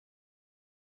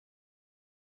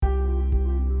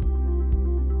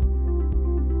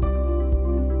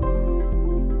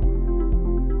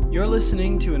You're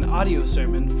listening to an audio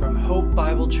sermon from Hope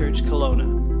Bible Church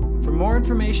Kelowna. For more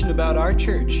information about our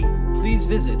church, please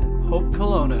visit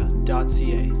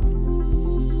hopekelowna.ca.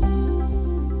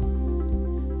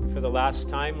 For the last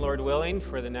time, Lord willing,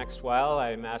 for the next while,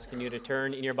 I'm asking you to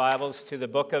turn in your Bibles to the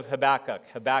book of Habakkuk,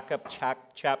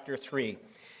 chapter 3.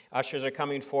 Ushers are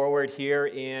coming forward here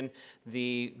in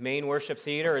the main worship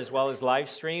theater as well as live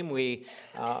stream. We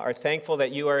are thankful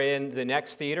that you are in the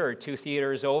next theater or two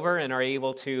theaters over and are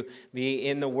able to be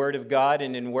in the Word of God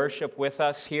and in worship with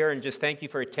us here. And just thank you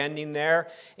for attending there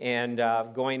and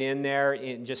going in there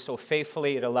just so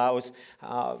faithfully. It allows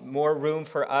more room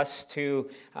for us to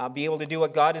be able to do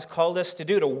what God has called us to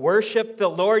do, to worship the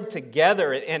Lord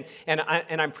together. And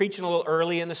I'm preaching a little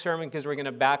early in the sermon because we're going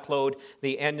to backload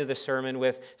the end of the sermon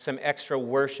with some extra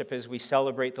worship as we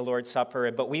celebrate the Lord's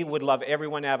Supper. But we would love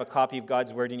everyone to have a copy of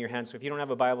God's Word in your hand. So if you don't have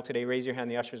a Bible today, raise your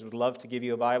hand. The ushers would love to give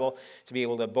you a Bible to be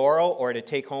able to borrow or to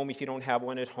take home if you don't have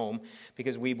one at home,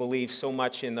 because we believe so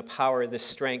much in the power, the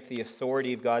strength, the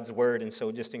authority of God's Word. And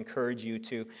so just encourage you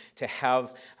to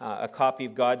have a copy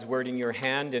of God's Word in your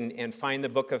hand and find the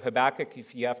book of Habakkuk.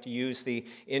 If you have to use the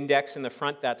index in the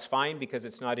front, that's fine, because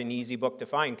it's not an easy book to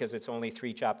find because it's only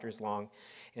 3 chapters long.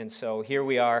 And so here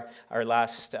we are, our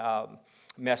last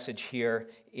message here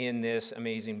in this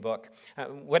amazing book. How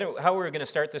we're going to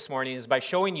start this morning is by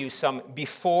showing you some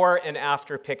before and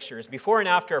after pictures. Before and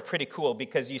after are pretty cool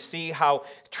because you see how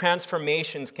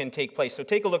transformations can take place. So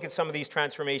take a look at some of these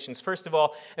transformations. First of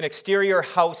all, an exterior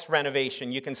house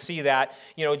renovation. You can see that,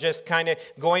 just kind of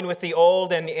going with the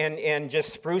old and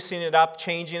just sprucing it up,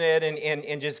 changing it,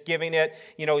 and just giving it,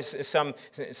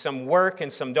 some work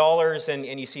and some dollars,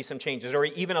 and you see some changes. Or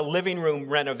even a living room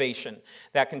renovation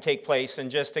that can take place.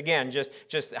 And just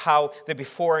how the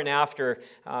before and after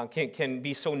can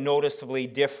be so noticeably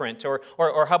different. Or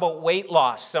how about weight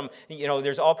loss?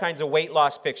 There's all kinds of weight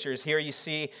loss pictures. Here you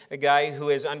see a guy who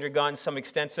has undergone some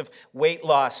extensive weight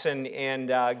loss and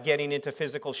getting into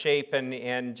physical shape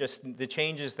and just the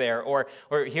changes there. Or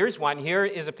here's one. Here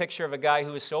is a picture of a guy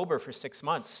who was sober for 6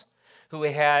 months, who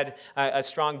had a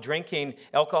strong drinking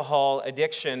alcohol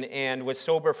addiction and was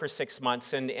sober for 6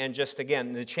 months, and just,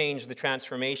 again, the change, the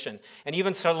transformation. And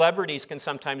even celebrities can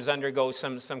sometimes undergo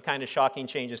some kind of shocking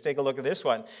changes. Take a look at this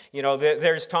one.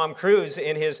 There's Tom Cruise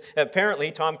in his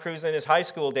high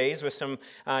school days with some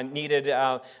needed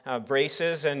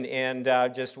braces and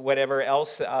just whatever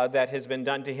else that has been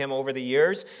done to him over the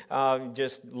years.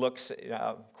 Just looks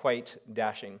quite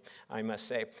dashing, I must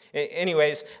say.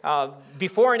 Anyways,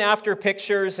 before and after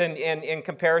pictures and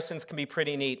comparisons can be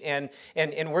pretty neat. And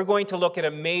we're going to look at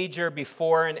a major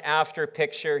before and after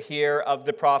picture here of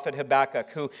the prophet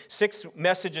Habakkuk, who 6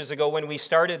 messages ago when we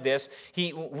started this,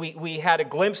 we had a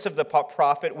glimpse of the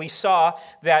prophet. We saw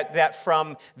that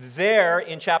from there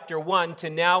in chapter 1 to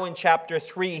now in chapter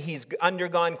 3, he's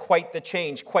undergone quite the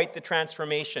change, quite the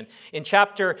transformation. In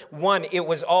chapter 1, it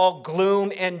was all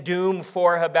gloom and doom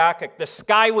for Habakkuk. The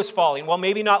sky was falling. Well,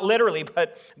 maybe not literally,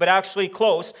 but actually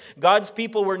close. God's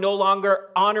people were no longer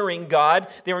honoring God.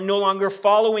 They were no longer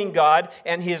following God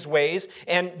and His ways.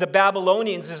 And the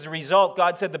Babylonians, as a result,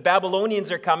 God said, the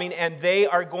Babylonians are coming and they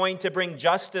are going to bring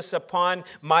justice upon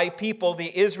my people,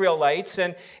 the Israelites.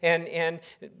 And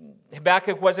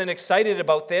Habakkuk wasn't excited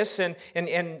about this. And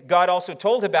God also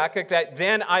told Habakkuk that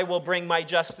then I will bring my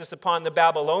justice upon the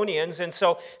Babylonians. And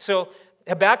so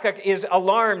Habakkuk is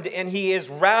alarmed and he is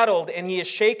rattled and he is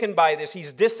shaken by this.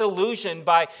 He's disillusioned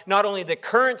by not only the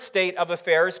current state of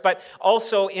affairs, but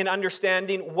also in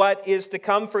understanding what is to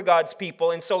come for God's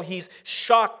people. And so he's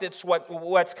shocked at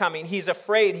what's coming. He's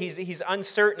afraid. He's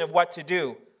uncertain of what to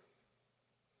do.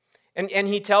 And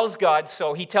he tells God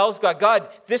so. He tells God,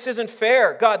 this isn't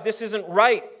fair. God, this isn't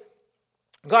right.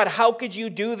 God, how could you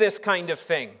do this kind of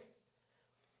thing?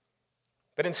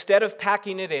 But instead of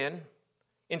packing it in,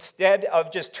 instead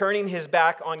of just turning his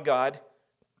back on God,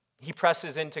 he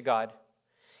presses into God.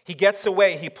 He gets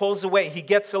away, he pulls away, he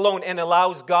gets alone and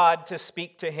allows God to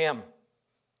speak to him.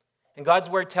 And God's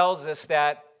word tells us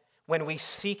that when we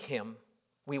seek him,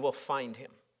 we will find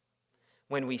him.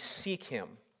 When we seek him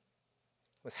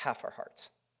with half our hearts.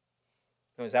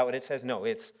 No, is that what it says? No,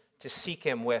 it's to seek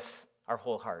him with our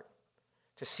whole heart.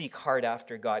 To seek hard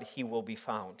after God, he will be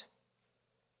found.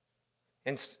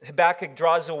 And Habakkuk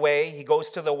draws away, he goes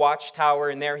to the watchtower,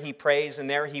 and there he prays, and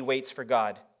there he waits for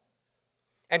God.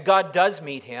 And God does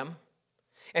meet him,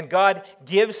 and God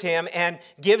gives him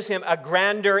a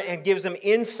grandeur and gives him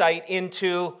insight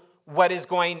into what is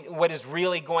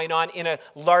really going on in a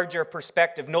larger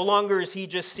perspective. No longer is he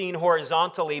just seen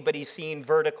horizontally, but he's seen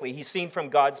vertically. He's seen from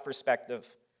God's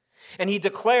perspective. And he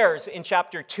declares in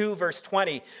chapter 2, verse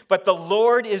 20, "But the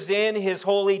Lord is in his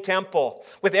holy temple."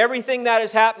 With everything that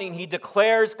is happening, he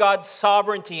declares God's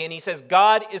sovereignty, and he says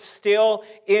God is still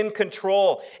in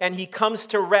control, and he comes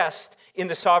to rest in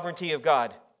the sovereignty of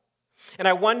God. And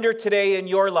I wonder today in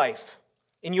your life,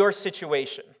 in your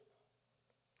situation,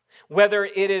 whether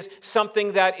it is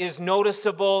something that is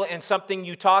noticeable and something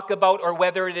you talk about, or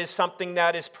whether it is something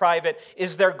that is private,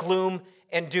 is there gloom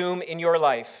and doom in your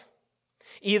life?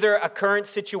 Either a current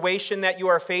situation that you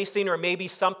are facing, or maybe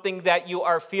something that you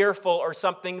are fearful, or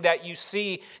something that you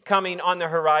see coming on the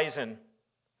horizon.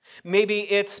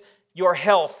 Maybe it's your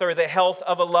health or the health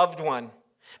of a loved one.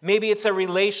 Maybe it's a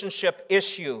relationship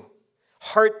issue,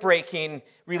 heartbreaking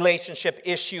relationship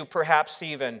issue, perhaps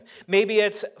even. Maybe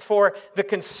it's for the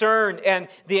concern and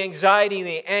the anxiety and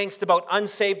the angst about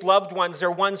unsaved loved ones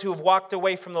or ones who have walked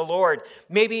away from the Lord.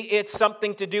 Maybe it's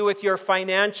something to do with your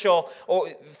financial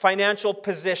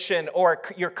position or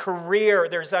your career.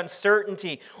 There's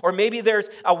uncertainty. Or maybe there's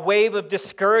a wave of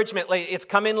discouragement. Like it's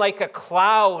come in like a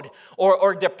cloud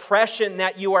or depression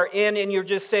that you are in, and you're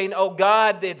just saying, "Oh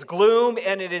God, it's gloom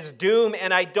and it is doom,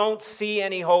 and I don't see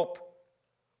any hope."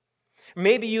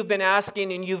 Maybe you've been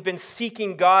asking and you've been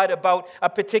seeking God about a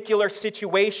particular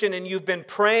situation, and you've been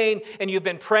praying and you've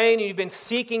been praying and you've been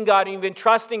seeking God and you've been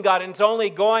trusting God, and it's only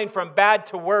going from bad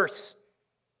to worse.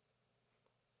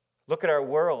 Look at our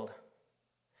world.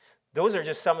 Those are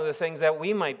just some of the things that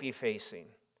we might be facing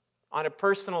on a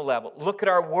personal level. Look at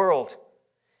our world.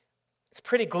 It's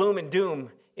pretty gloom and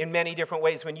doom in many different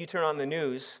ways when you turn on the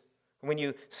news, when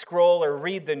you scroll or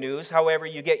read the news, however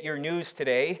you get your news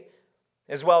today.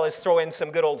 As well as throw in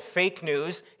some good old fake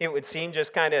news, it would seem,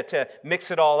 just kind of to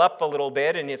mix it all up a little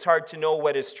bit, and it's hard to know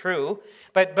what is true.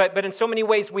 But in so many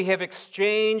ways, we have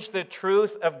exchanged the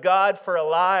truth of God for a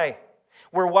lie.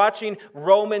 We're watching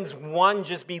Romans 1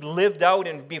 just be lived out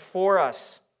and before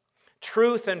us.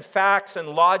 Truth and facts and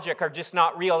logic are just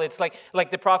not real. It's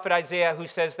like the prophet Isaiah, who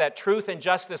says that truth and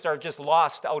justice are just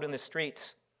lost out in the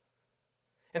streets.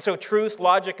 And so truth,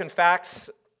 logic, and facts,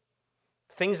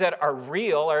 things that are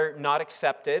real, are not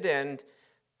accepted, and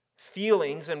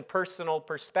feelings and personal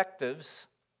perspectives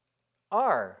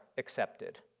are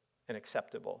accepted and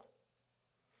acceptable.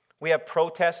 We have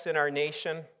protests in our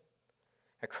nation.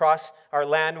 Across our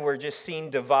land, we're just seeing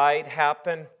divide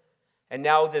happen. And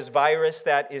now this virus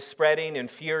that is spreading and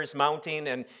fears mounting,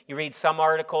 and you read some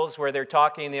articles where they're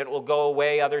talking it will go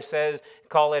away. Others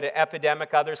call it an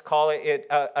epidemic. Others call it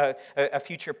a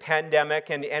future pandemic.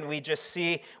 And we just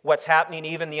see what's happening,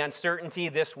 even the uncertainty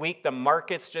this week. The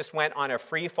markets just went on a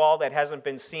free fall that hasn't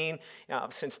been seen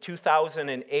since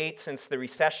 2008, since the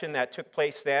recession that took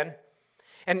place then.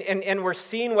 And we're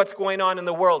seeing what's going on in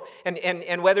the world.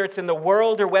 And whether it's in the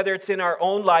world or whether it's in our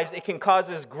own lives, it can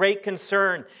cause us great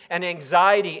concern and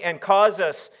anxiety, and cause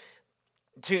us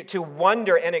to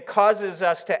wonder, and it causes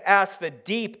us to ask the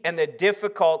deep and the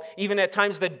difficult, even at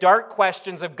times the dark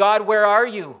questions of, God, where are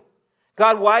you?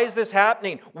 God, why is this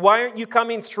happening? Why aren't you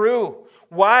coming through?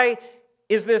 Why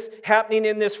is this happening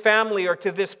in this family or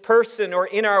to this person or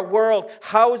in our world?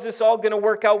 How is this all going to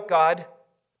work out, God?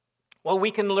 Well,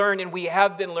 we can learn, and we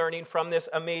have been learning from this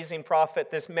amazing prophet,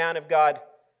 this man of God.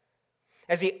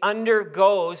 As he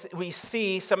undergoes, we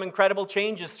see some incredible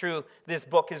changes through this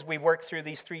book as we work through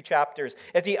these 3 chapters.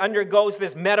 As he undergoes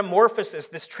this metamorphosis,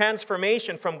 this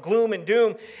transformation from gloom and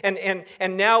doom, and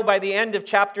now by the end of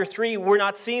chapter 3, we're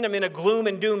not seeing him in a gloom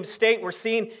and doom state. We're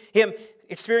seeing him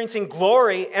experiencing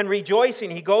glory and rejoicing.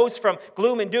 He goes from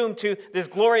gloom and doom to this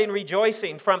glory and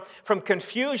rejoicing, from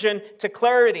confusion to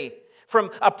clarity, from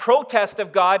a protest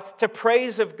of God to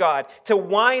praise of God, to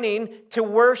whining to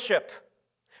worship,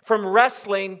 from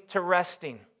wrestling to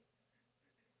resting.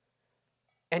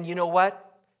 And you know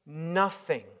what?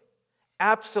 Nothing,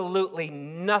 absolutely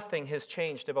nothing has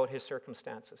changed about his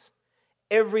circumstances.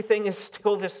 Everything is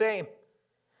still the same.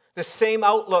 The same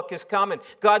outlook is common.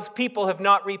 God's people have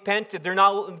not repented. They're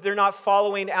not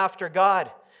following after God.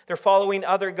 They're following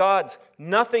other gods.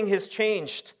 Nothing has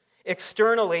changed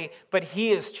externally, but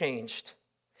he is changed.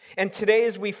 And today,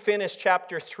 as we finish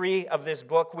chapter 3 of this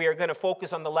book, we are going to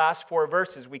focus on the last 4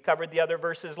 verses. We covered the other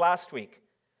verses last week.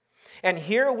 And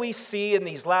here we see in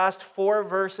these last 4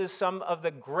 verses some of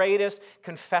the greatest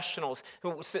confessionals,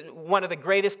 one of the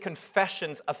greatest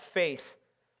confessions of faith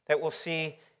that we'll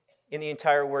see in the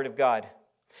entire Word of God.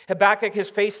 Habakkuk has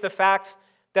faced the fact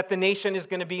that the nation is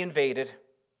going to be invaded,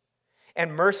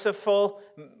 and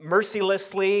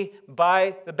mercilessly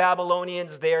by the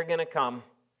Babylonians, they are going to come.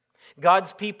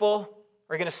 God's people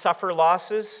are going to suffer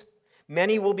losses.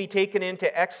 Many will be taken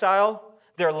into exile.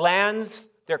 Their lands,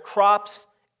 their crops,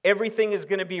 Everything is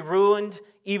going to be ruined,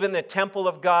 even the temple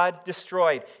of God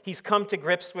destroyed. He's come to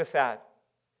grips with that.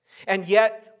 And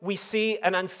yet we see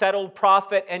an unsettled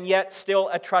prophet and yet still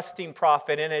a trusting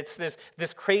prophet. And it's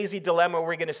this crazy dilemma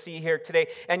we're going to see here today.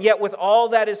 And yet with all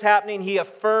that is happening, he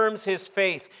affirms his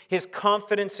faith, his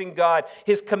confidence in God,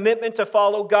 his commitment to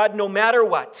follow God no matter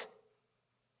what.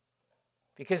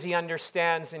 Because he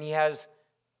understands and he has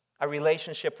a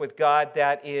relationship with God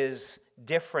that is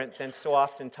different than so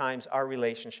oftentimes our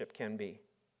relationship can be.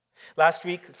 Last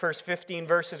week, the first 15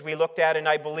 verses we looked at, and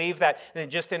I believe that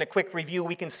just in a quick review,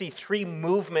 we can see three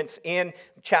movements in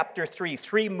chapter 3,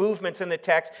 three movements in the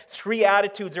text, three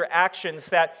attitudes or actions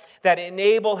that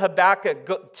enable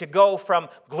Habakkuk to go from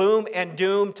gloom and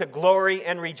doom to glory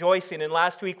and rejoicing. And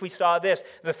last week we saw this.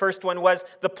 The first one was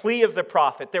the plea of the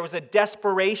prophet. There was a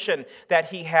desperation that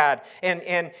he had.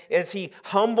 And as he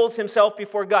humbles himself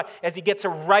before God, as he gets a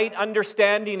right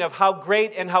understanding of how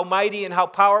great and how mighty and how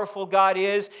powerful God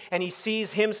is, and he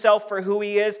sees himself for who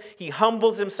he is, he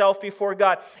humbles himself before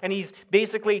God. And he's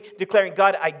basically declaring,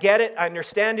 God, I get it, I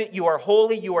understand it, you are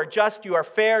holy, you are just, you are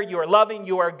fair, you are loving,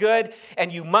 you are good, and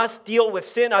you must deal with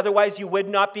sin, otherwise you would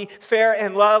not be fair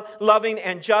and loving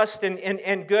and just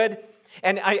and good.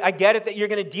 And I get it that you're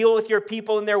going to deal with your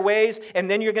people in their ways,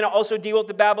 and then you're going to also deal with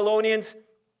the Babylonians.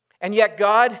 And yet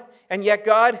God,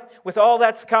 with all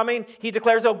that's coming, he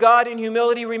declares, oh God, in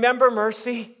humility, remember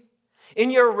mercy. In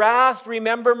your wrath,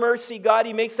 remember mercy, God.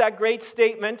 He makes that great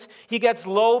statement. He gets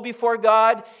low before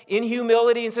God in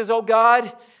humility and says, oh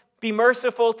God, be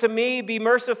merciful to me, be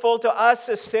merciful to us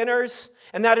as sinners.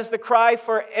 And that is the cry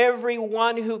for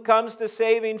everyone who comes to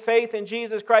saving faith in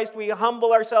Jesus Christ. We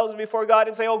humble ourselves before God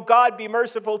and say, oh God, be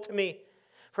merciful to me.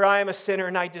 For I am a sinner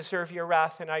and I deserve your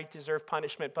wrath and I deserve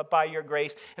punishment. But by your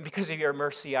grace and because of your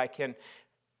mercy, I can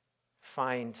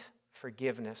find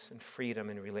forgiveness and freedom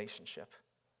in relationship.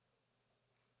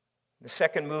 The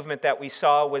second movement that we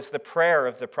saw was the prayer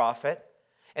of the prophet.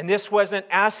 And this wasn't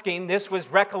asking, this was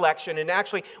recollection. And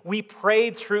actually, we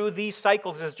prayed through these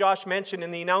cycles, as Josh mentioned in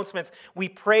the announcements. We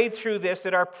prayed through this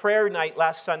at our prayer night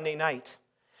last Sunday night.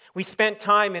 We spent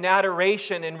time in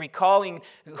adoration and recalling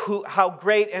how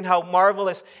great and how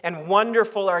marvelous and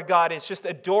wonderful our God is, just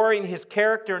adoring his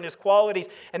character and his qualities.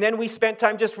 And then we spent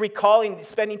time just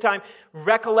spending time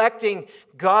recollecting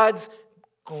God's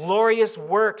glorious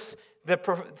works, the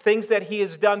things that he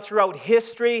has done throughout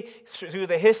history, through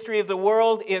the history of the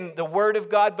world, in the Word of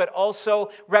God, but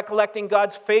also recollecting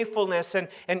God's faithfulness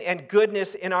and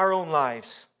goodness in our own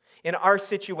lives, in our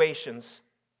situations.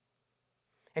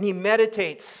 And he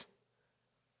meditates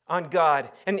on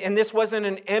God. And this wasn't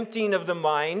an emptying of the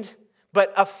mind,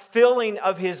 but a filling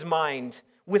of his mind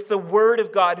with the Word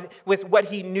of God, with what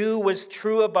he knew was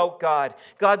true about God,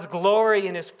 God's glory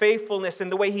and his faithfulness and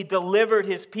the way he delivered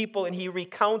his people, and he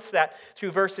recounts that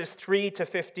through verses 3 to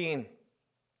 15.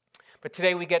 But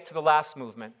today we get to the last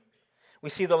movement.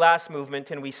 We see the last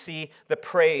movement and we see the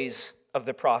praise of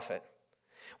the prophet.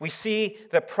 We see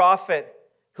the prophet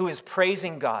who is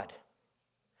praising God,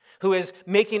 who is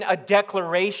making a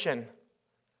declaration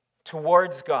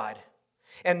towards God.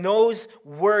 And those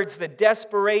words, the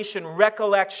desperation,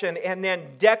 recollection, and then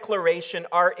declaration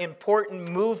are important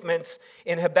movements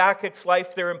in Habakkuk's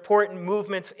life. They're important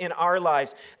movements in our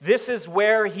lives. This is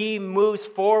where he moves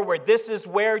forward. This is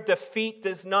where defeat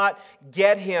does not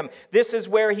get him. This is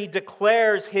where he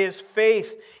declares his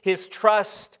faith, his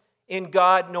trust in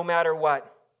God no matter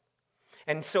what.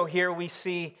 And so here we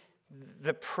see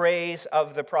the praise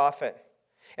of the prophet.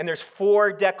 And there's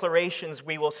 4 declarations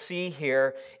we will see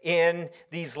here in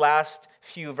these last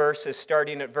few verses,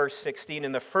 starting at verse 16.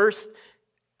 And the first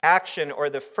action or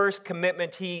the first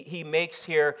commitment he makes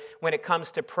here when it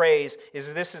comes to praise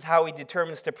is this is how he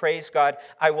determines to praise God.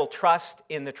 I will trust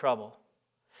in the trouble.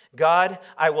 God,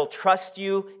 I will trust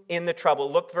you in the trouble.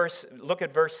 Look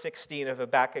at verse 16 of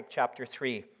Habakkuk chapter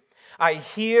 3. I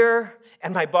hear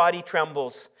and my body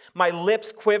trembles. My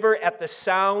lips quiver at the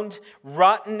sound.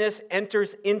 Rottenness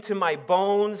enters into my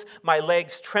bones. My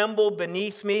legs tremble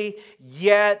beneath me.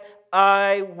 Yet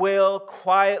I will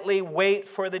quietly wait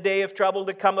for the day of trouble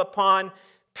to come upon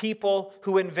people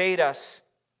who invade us.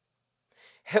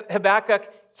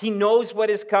 Habakkuk, he knows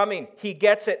what is coming. He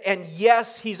gets it. And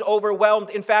yes, he's overwhelmed.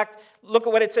 In fact, look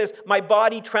at what it says. My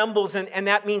body trembles, and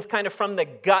that means kind of from the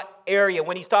gut area.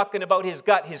 When he's talking about his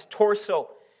gut, his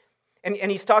torso,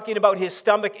 and he's talking about his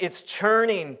stomach, it's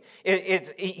churning.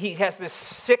 He has this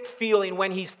sick feeling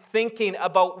when he's thinking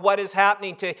about what is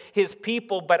happening to his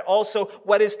people, but also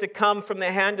what is to come from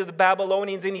the hand of the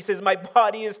Babylonians. And he says, my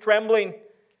body is trembling.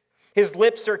 His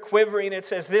lips are quivering. It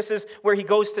says this is where he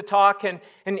goes to talk and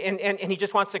he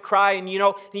just wants to cry. And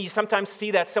you sometimes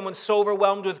see that someone's so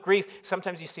overwhelmed with grief.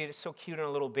 Sometimes you see it. It's so cute in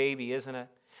a little baby, isn't it?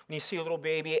 When you see a little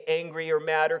baby angry or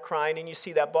mad or crying and you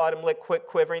see that bottom lip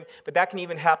quivering. But that can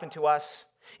even happen to us.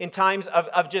 In times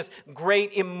of just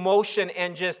great emotion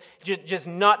and just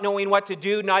not knowing what to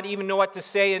do, not even know what to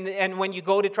say. And when you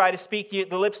go to try to speak,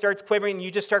 the lip starts quivering and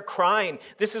you just start crying.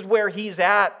 This is where he's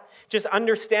at. Just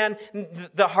understand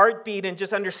the heartbeat and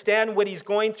just understand what he's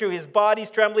going through. His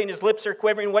body's trembling, his lips are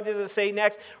quivering. What does it say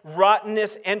next?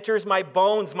 Rottenness enters my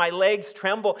bones, my legs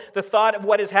tremble. The thought of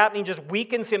what is happening just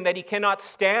weakens him that he cannot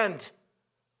stand.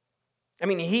 I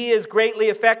mean, he is greatly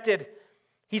affected.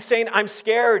 He's saying, I'm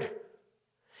scared.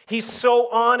 He's so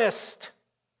honest.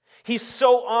 He's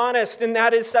so honest, and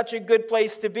that is such a good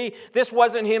place to be. This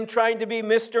wasn't him trying to be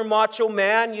Mr. Macho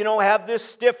Man, have this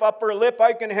stiff upper lip,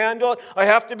 I can handle it. I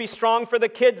have to be strong for the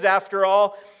kids after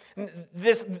all.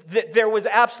 There was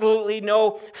absolutely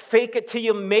no fake it till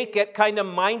you make it kind of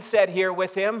mindset here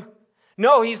with him.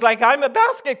 No, he's like, I'm a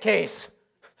basket case.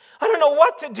 I don't know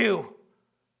what to do.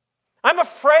 I'm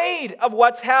afraid of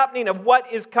what's happening, of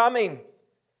what is coming.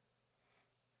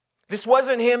 This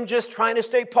wasn't him just trying to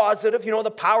stay positive,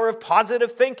 the power of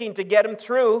positive thinking to get him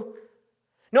through.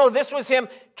 No, this was him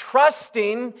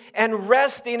trusting and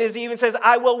resting, as he even says,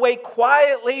 I will wait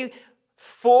quietly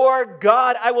for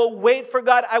God. I will wait for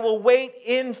God. I will wait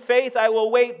in faith. I will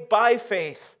wait by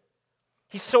faith.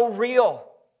 He's so real,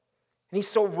 and he's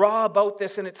so raw about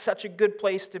this, and it's such a good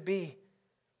place to be.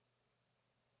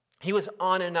 He was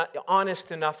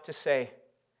honest enough to say,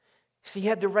 see, he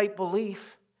had the right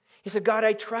belief. He said, God,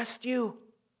 I trust you.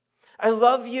 I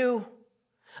love you.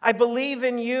 I believe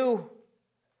in you.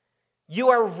 You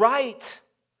are right.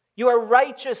 You are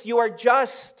righteous. You are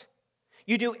just.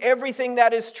 You do everything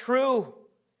that is true.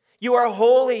 You are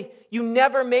holy. You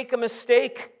never make a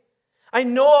mistake. I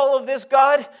know all of this,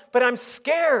 God, but I'm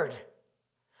scared.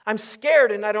 I'm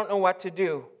scared and I don't know what to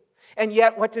do. And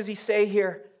yet, what does he say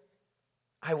here?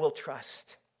 I will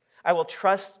trust. I will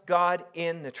trust God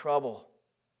in the trouble.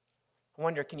 I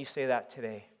wonder, can you say that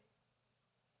today?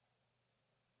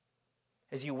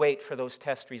 As you wait for those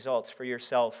test results for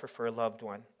yourself or for a loved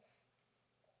one.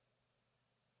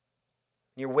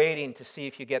 You're waiting to see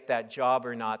if you get that job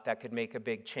or not that could make a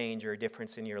big change or a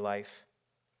difference in your life.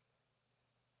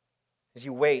 As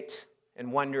you wait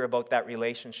and wonder about that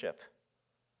relationship.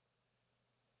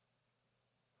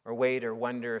 Or wait or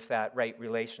wonder if that right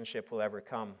relationship will ever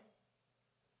come.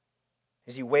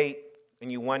 As you wait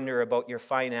and you wonder about your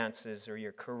finances or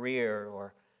your career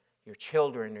or your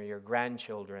children or your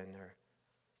grandchildren, or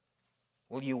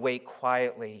will you wait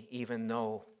quietly even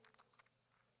though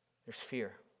there's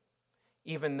fear,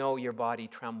 even though your body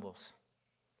trembles?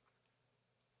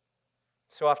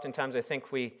 So oftentimes I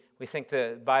think we think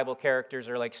the Bible characters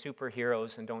are like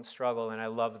superheroes and don't struggle, and I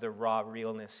love the raw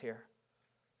realness here.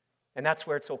 And that's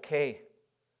where it's okay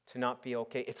to not be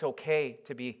okay. It's okay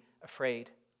to be afraid.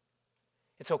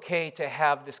 It's okay to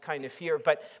have this kind of fear,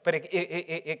 but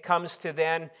it comes to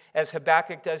then, as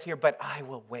Habakkuk does here, but I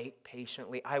will wait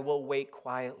patiently. I will wait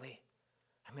quietly.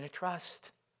 I'm going to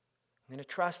trust. I'm going to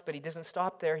trust, but he doesn't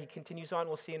stop there. He continues on.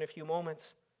 We'll see in a few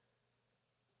moments.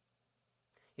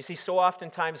 You see, so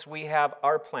oftentimes we have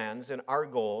our plans and our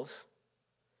goals,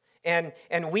 and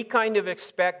we kind of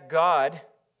expect God,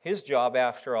 his job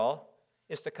after all,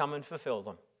 is to come and fulfill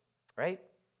them, right?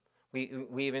 We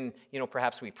even,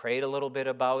 perhaps we prayed a little bit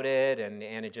about it, and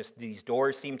it just, these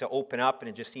doors seem to open up, and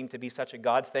it just seemed to be such a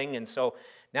God thing, and so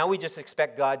now we just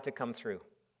expect God to come through.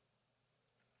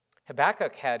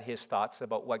 Habakkuk had his thoughts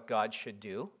about what God should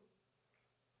do,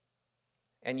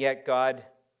 and yet God,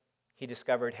 he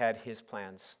discovered, had his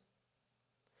plans.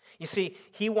 You see,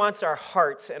 he wants our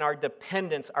hearts and our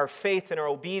dependence, our faith and our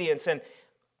obedience, and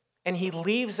he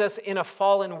leaves us in a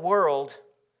fallen world,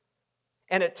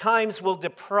 and at times will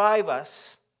deprive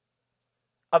us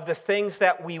of the things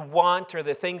that we want or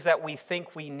the things that we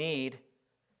think we need,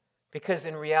 because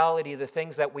in reality, the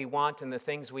things that we want and the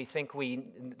things we think we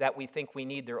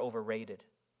need, they're overrated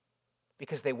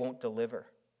because they won't deliver.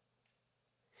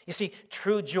 You see,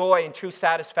 true joy and true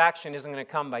satisfaction isn't going to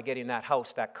come by getting that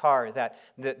house, that car,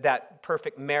 that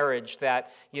perfect marriage,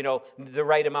 that, the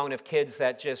right amount of kids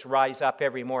that just rise up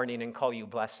every morning and call you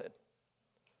blessed.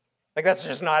 Like, it's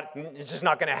just not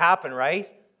going to happen,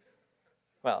 right?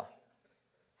 Well,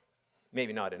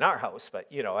 maybe not in our house,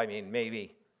 but,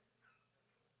 maybe.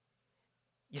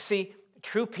 You see,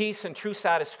 true peace and true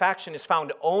satisfaction is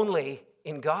found only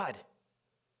in God.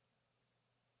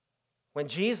 When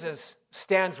Jesus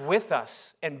stands with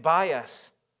us and by us,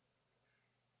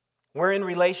 we're in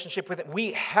relationship with Him.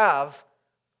 We have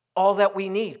all that we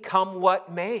need, come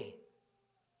what may.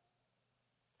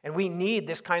 And we need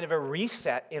this kind of a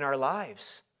reset in our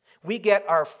lives. We get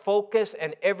our focus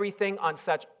and everything on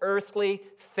such earthly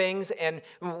things, and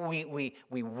we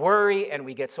worry and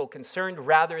we get so concerned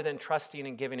rather than trusting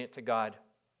and giving it to God.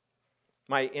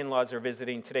 My in-laws are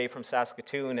visiting today from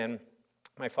Saskatoon, and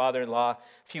my father-in-law, a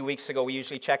few weeks ago, we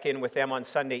usually check in with them on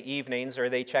Sunday evenings, or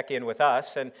they check in with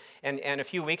us. And a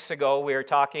few weeks ago, we were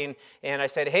talking, and I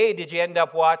said, hey, did you end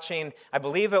up watching, I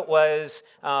believe it was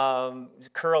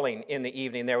curling in the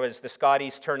evening. There was the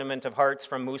Scotties Tournament of Hearts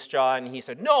from Moose Jaw, and he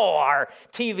said, no, our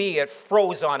TV, it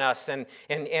froze on us, and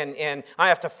I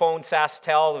have to phone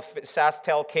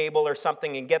SaskTel cable or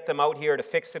something and get them out here to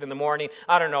fix it in the morning.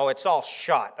 I don't know, it's all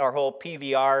shot, our whole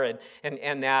PVR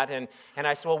and that. And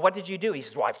I said, well, what did you do? He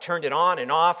says, well, I've turned it on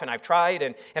and off, and I've tried,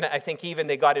 and I think even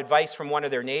they got advice from one of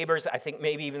their neighbors. I think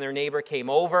maybe even their neighbor came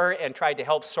over and tried to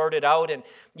help sort it out, and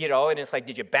it's like,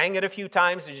 did you bang it a few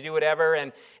times? Did you do whatever?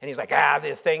 And he's like,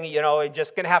 the thing, I'm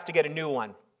just going to have to get a new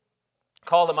one.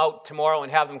 Call them out tomorrow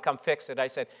and have them come fix it. I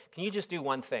said, can you just do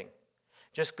one thing?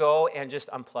 Just go and just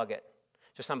unplug it.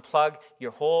 Just unplug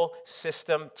your whole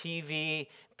system, TV,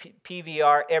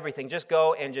 PVR, everything. Just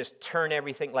go and just turn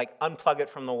everything, like unplug it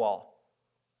from the wall.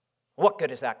 What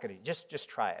good is that going to do? Just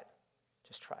try it.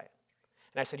 Just try it.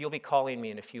 And I said, you'll be calling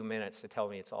me in a few minutes to tell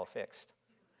me it's all fixed.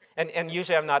 And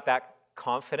usually I'm not that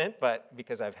confident, but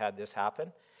because I've had this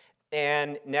happen.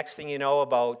 And next thing you know,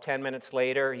 about 10 minutes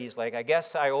later, he's like, I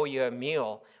guess I owe you a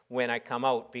meal when I come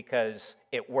out because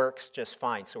it works just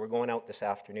fine. So we're going out this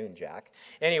afternoon, Jack.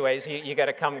 Anyways, you got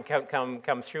to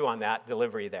come through on that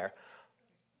delivery there.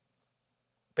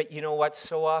 But you know what?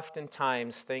 So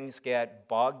oftentimes things get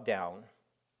bogged down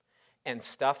and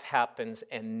stuff happens,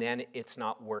 and then it's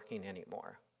not working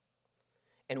anymore.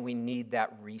 And we need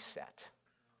that reset.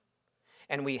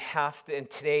 And we have to, and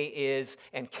today is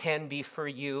and can be for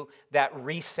you that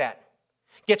reset.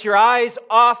 Get your eyes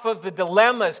off of the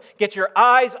dilemmas. Get your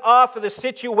eyes off of the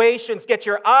situations. Get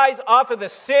your eyes off of the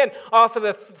sin, off of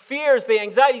the fears, the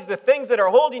anxieties, the things that are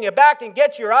holding you back, and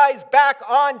get your eyes back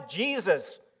on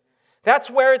Jesus. That's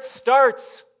where it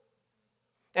starts.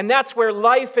 And that's where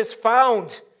life is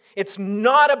found. It's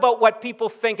not about what people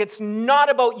think. It's not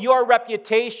about your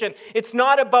reputation. It's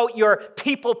not about your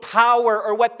people power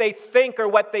or what they think or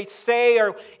what they say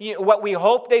or what we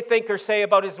hope they think or say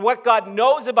about us. What God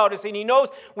knows about us, and He knows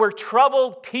we're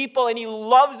troubled people, and He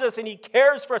loves us, and He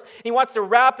cares for us. He wants to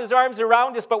wrap His arms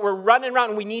around us, but we're running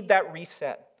around, and we need that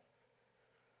reset.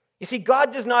 You see,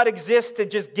 God does not exist to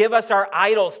just give us our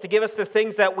idols, to give us the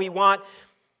things that we want.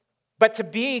 But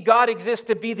God exists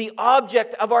to be the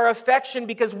object of our affection,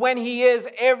 because when He is,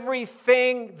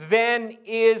 everything then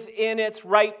is in its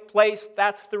right place.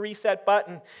 That's the reset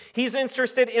button. He's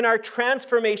interested in our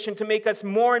transformation to make us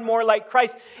more and more like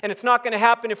Christ. And it's not going to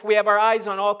happen if we have our eyes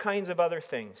on all kinds of other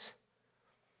things.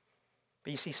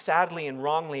 But you see, sadly and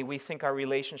wrongly, we think our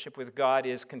relationship with God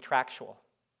is contractual.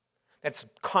 That's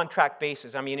contract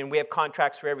basis. And we have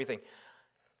contracts for everything.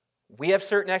 We have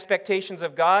certain expectations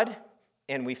of God,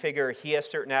 and we figure He has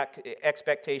certain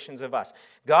expectations of us.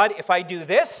 God, if I do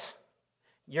this,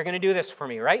 you're going to do this for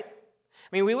me, right?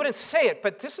 We wouldn't say it,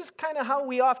 but this is kind of how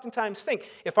we oftentimes think.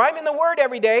 If I'm in the Word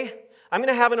every day, I'm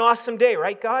going to have an awesome day,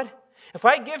 right, God? If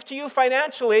I give to you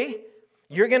financially,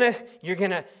 you're going to,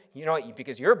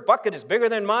 because your bucket is bigger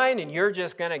than mine, and you're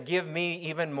just going to give me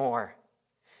even more.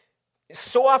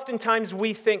 So oftentimes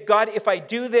we think, God, if I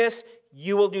do this,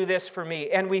 you will do this for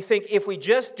me. And we think if we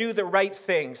just do the right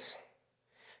things,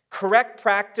 correct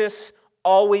practice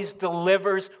always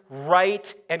delivers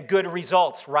right and good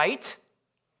results, right?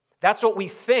 That's what we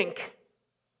think.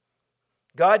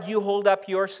 God, you hold up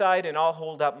your side and I'll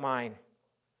hold up mine.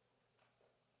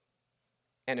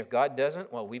 And if God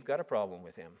doesn't, well, we've got a problem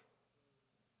with Him.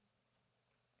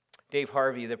 Dave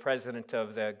Harvey, the president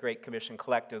of the Great Commission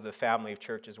Collective, the family of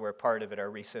churches we're a part of at our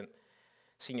recent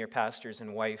senior pastors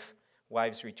and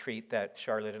wives retreat that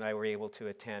Charlotte and I were able to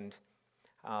attend,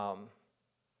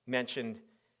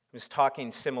 was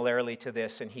talking similarly to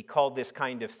this, and he called this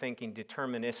kind of thinking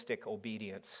deterministic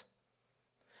obedience.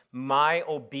 My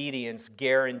obedience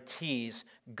guarantees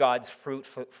God's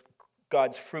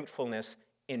fruitfulness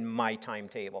in my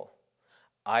timetable.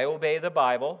 I obey the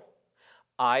Bible.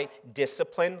 I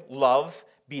discipline, love,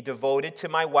 be devoted to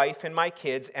my wife and my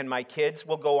kids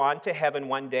will go on to heaven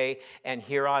one day, and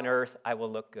here on earth I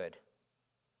will look good.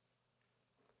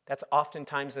 That's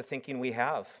oftentimes the thinking we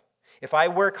have. If I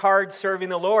work hard serving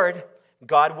the Lord,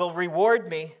 God will reward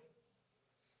me.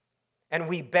 And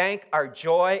we bank our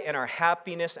joy and our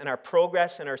happiness and our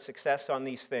progress and our success on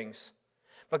these things.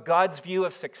 But God's view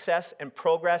of success and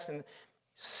progress and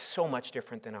so much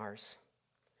different than ours.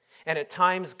 And at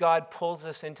times, God pulls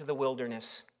us into the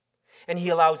wilderness. And He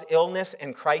allows illness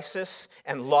and crisis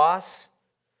and loss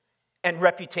and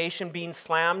reputation being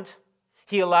slammed.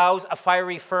 He allows a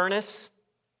fiery furnace,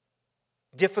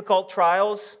 difficult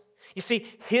trials. You see,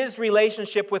 His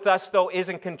relationship with us, though,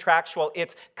 isn't contractual.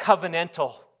 It's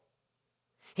covenantal.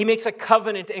 He makes a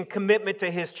covenant and commitment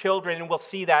to His children, and we'll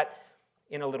see that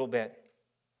in a little bit.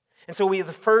 And so the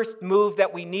first move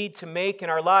that we need to make in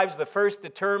our lives, the first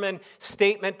determined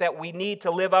statement that we need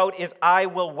to live out is, I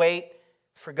will wait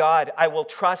for God. I will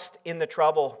trust in the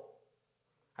trouble.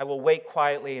 I will wait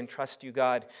quietly and trust you,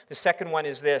 God. The second one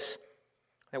is this,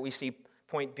 that we see,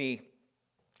 point B.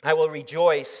 I will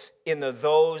rejoice in the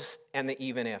those and the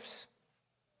even ifs.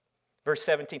 Verse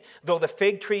 17, though the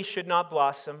fig tree should not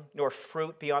blossom, nor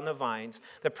fruit be on the vines,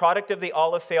 the product of the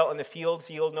olive fail, and the fields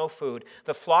yield no food,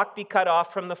 the flock be cut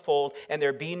off from the fold, and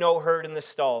there be no herd in the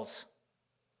stalls.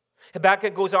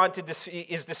 Habakkuk goes on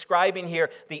is describing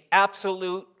here the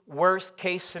absolute worst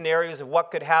case scenarios of what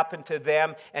could happen to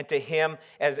them and to him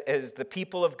as the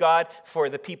people of God for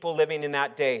the people living in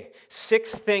that day.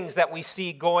 6 things that we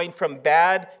see going from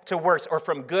bad to worse, or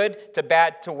from good to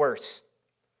bad to worse.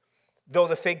 Though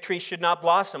the fig tree should not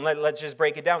blossom. Let's just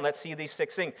break it down. Let's see these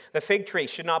 6 things. The fig tree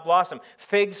should not blossom.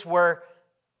 Figs were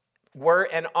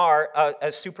and are a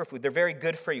superfood. They're very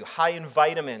good for you, high in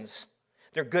vitamins.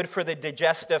 They're good for the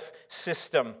digestive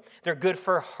system. They're good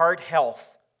for heart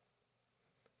health.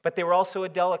 But they were also a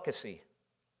delicacy.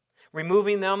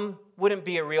 Removing them wouldn't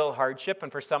be a real hardship,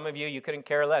 and for some of you, you couldn't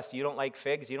care less. You don't like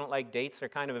figs, you don't like dates. They're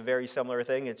kind of a very similar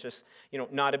thing. It's just,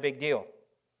 not a big deal.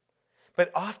 But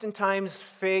oftentimes,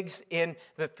 figs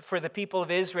for the people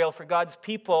of Israel, for God's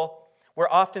people,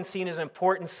 were often seen as an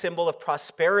important symbol of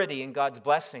prosperity and God's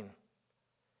blessing.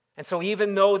 And so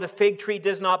even though the fig tree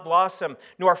does not blossom,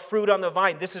 nor fruit on the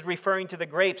vine, this is referring to the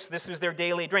grapes. This was their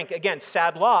daily drink. Again,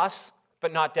 sad loss,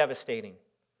 but not devastating.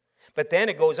 But then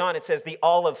it goes on, it says the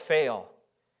olive fail.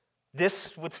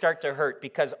 This would start to hurt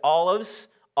because olive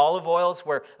oils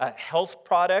were a health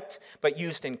product, but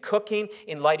used in cooking,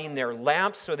 in lighting their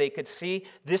lamps so they could see.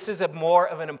 This is more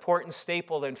of an important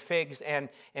staple than figs and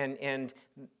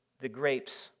the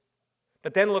grapes.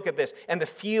 But then look at this. And the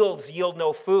fields yield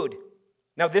no food.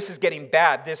 Now this is getting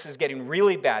bad. This is getting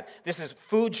really bad. This is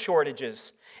food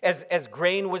shortages. As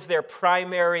grain was their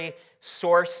primary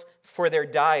source for their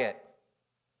diet.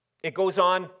 It goes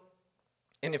on.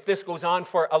 And if this goes on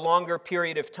for a longer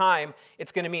period of time,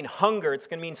 it's going to mean hunger. It's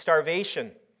going to mean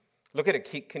starvation. Look at it.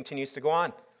 It continues to go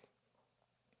on.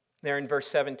 There in verse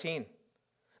 17.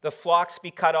 The flocks be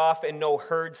cut off and no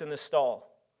herds in the stall.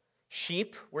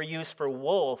 Sheep were used for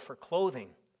wool, for clothing.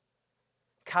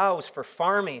 Cows for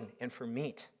farming and for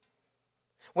meat.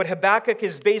 What Habakkuk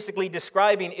is basically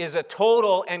describing is a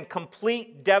total and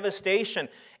complete devastation.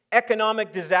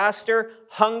 Economic disaster,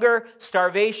 hunger,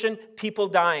 starvation, people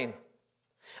dying.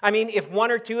 I mean, if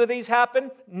 1 or 2 of these happen,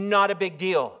 not a big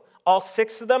deal. All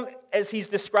 6 of them, as he's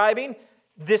describing,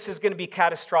 this is going to be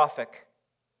catastrophic.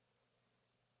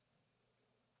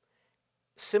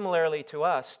 Similarly to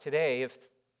us today, if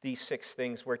these 6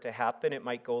 things were to happen, it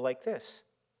might go like this.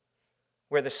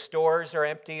 Where the stores are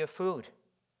empty of food.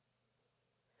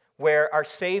 Where our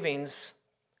savings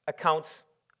accounts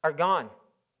are gone.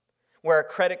 Where our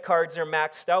credit cards are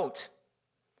maxed out.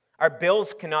 Our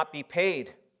bills cannot be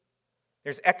paid.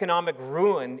 There's economic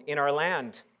ruin in our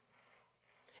land.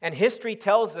 And history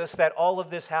tells us that all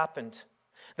of this happened.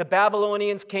 The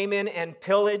Babylonians came in and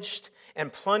pillaged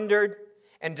and plundered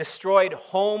and destroyed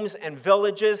homes and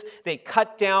villages. They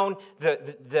cut down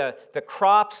the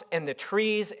crops and the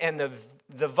trees and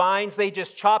the vines. They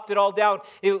just chopped it all down.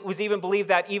 It was even believed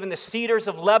that even the cedars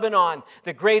of Lebanon,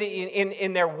 the great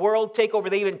in their world takeover,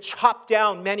 they even chopped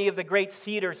down many of the great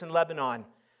cedars in Lebanon.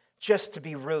 Just to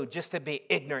be rude, just to be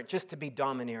ignorant, just to be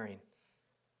domineering.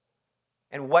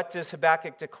 And what does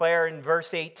Habakkuk declare in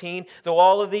verse 18? Though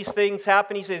all of these things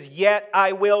happen, he says, yet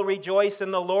I will rejoice in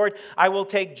the Lord. I will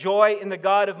take joy in the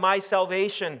God of my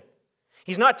salvation.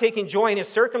 He's not taking joy in his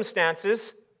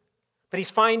circumstances, but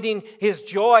he's finding his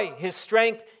joy, his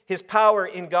strength, his power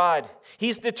in God.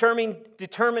 He's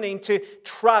determining to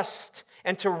trust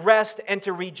and to rest and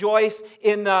to rejoice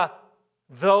in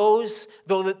though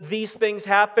these things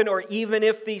happen, or even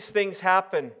if these things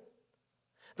happen,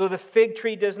 though the fig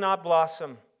tree does not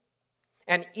blossom,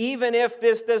 and even if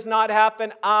this does not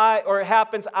happen,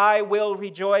 I will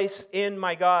rejoice in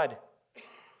my God.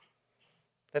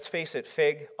 Let's face it,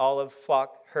 fig, olive,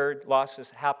 flock, herd losses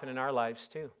happen in our lives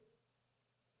too.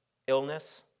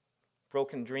 Illness,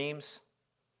 broken dreams,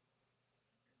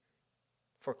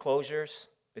 foreclosures,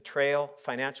 betrayal,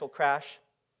 financial crash.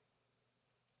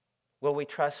 Will we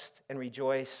trust and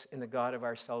rejoice in the God of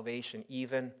our salvation,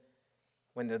 even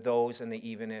when the those and the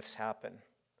even ifs happen?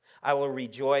 I will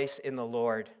rejoice in the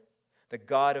Lord, the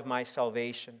God of my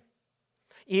salvation.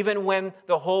 Even when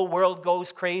the whole world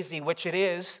goes crazy, which it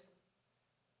is,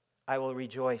 I will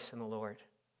rejoice in the Lord.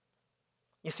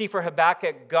 You see, for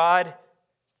Habakkuk, God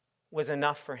was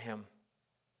enough for him.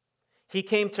 He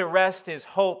came to rest his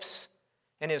hopes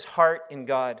and his heart in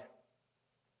God.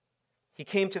 He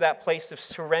came to that place of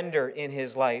surrender in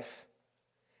his life.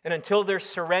 And until there's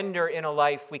surrender in a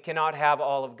life, we cannot have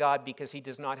all of God because he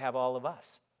does not have all of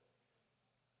us.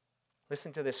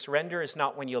 Listen to this. Surrender is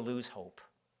not when you lose hope.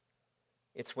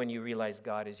 It's when you realize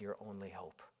God is your only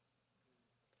hope.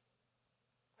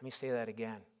 Let me say that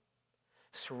again.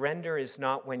 Surrender is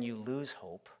not when you lose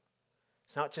hope.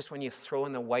 It's not just when you throw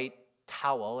in the white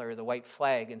towel or the white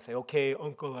flag and say, okay,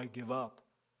 Uncle, I give up.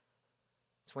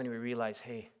 It's when we realize,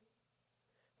 hey,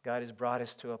 God has brought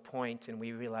us to a point and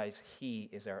we realize he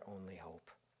is our only hope.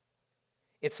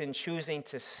 It's in choosing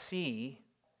to see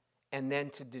and then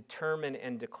to determine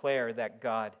and declare that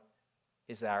God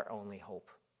is our only hope.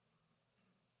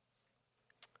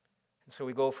 And so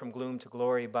we go from gloom to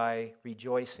glory by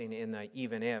rejoicing in the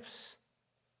even ifs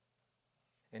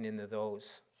and in the those.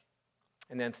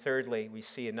 And then thirdly, we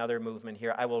see another movement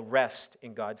here. I will rest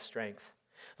in God's strength.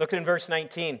 Look in verse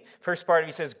 19. First part of it,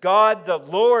 he says, God the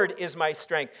Lord is my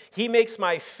strength. He makes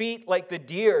my feet like the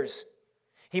deer's.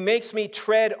 He makes me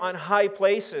tread on high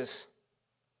places.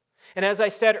 And as I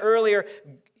said earlier,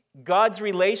 God's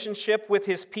relationship with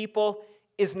his people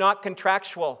is not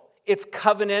contractual. It's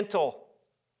covenantal.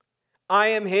 I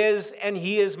am his and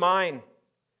he is mine.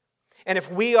 And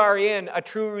if we are in a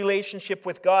true relationship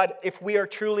with God, if we are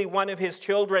truly one of his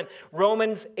children,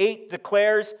 Romans 8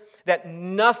 declares that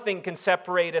nothing can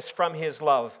separate us from his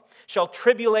love. Shall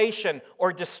tribulation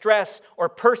or distress or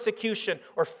persecution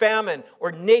or famine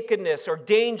or nakedness or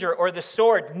danger or the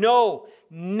sword? No,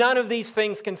 none of these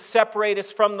things can separate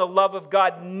us from the love of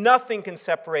God. Nothing can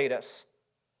separate us.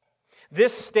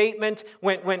 This statement,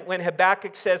 when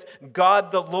Habakkuk says,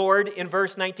 God the Lord, in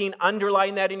verse 19,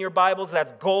 underline that in your Bibles.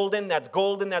 That's golden, that's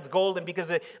golden, that's golden, because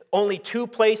only two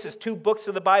places, two books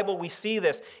of the Bible, we see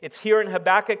this. It's here in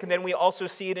Habakkuk, and then we also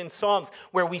see it in Psalms,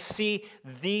 where we see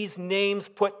these names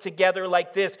put together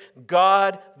like this: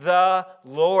 God the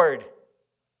Lord.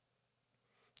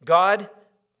 God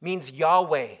means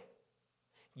Yahweh.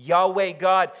 Yahweh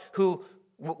God,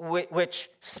 which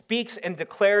speaks and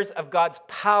declares of God's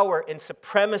power and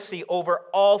supremacy over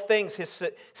all things, his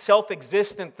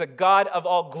self-existent, the God of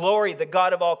all glory, the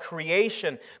God of all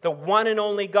creation, the one and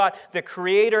only God, the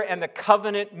creator and the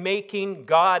covenant-making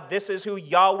God. This is who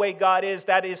Yahweh God is.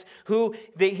 That is who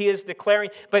he is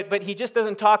declaring. But he just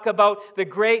doesn't talk about the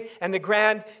great and the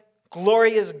grand,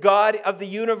 glorious God of the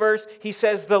universe. He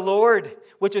says the Lord,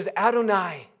 which is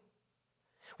Adonai,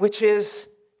 which is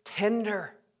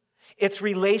tender. It's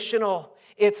relational.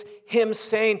 It's him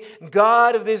saying,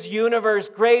 God of this universe,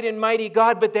 great and mighty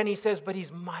God. But then he says, but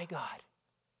he's my God.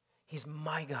 He's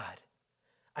my God.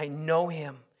 I know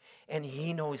him and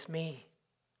he knows me.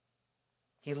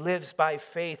 He lives by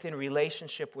faith in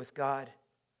relationship with God.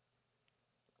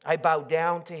 I bow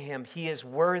down to him. He is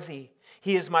worthy.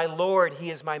 He is my Lord. He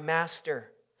is my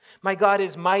master. My God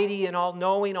is mighty and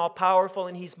all-knowing, all-powerful,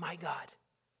 and he's my God.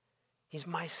 He's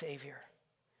my Savior.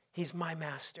 He's my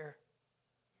master.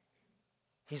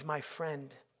 He's my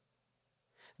friend.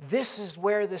 This is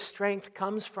where the strength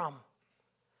comes from.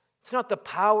 It's not the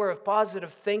power of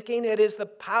positive thinking. It is the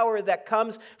power that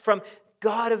comes from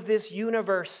God of this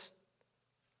universe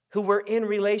who we're in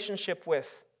relationship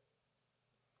with.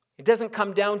 It doesn't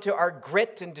come down to our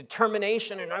grit and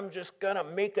determination and I'm just going to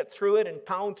make it through it and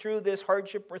pound through this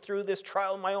hardship or through this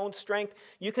trial in my own strength.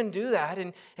 You can do that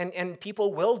and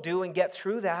people will do and get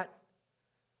through that,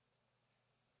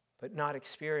 but not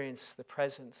experience the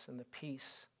presence and the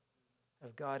peace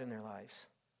of God in their lives.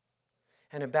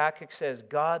 And Habakkuk says,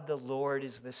 God the Lord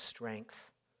is the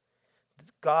strength.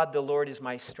 God the Lord is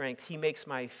my strength. He makes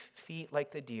my feet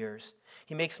like the deer's.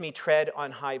 He makes me tread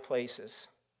on high places.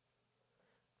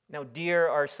 Now, deer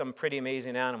are some pretty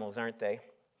amazing animals, aren't they?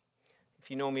 If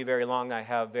you know me very long, I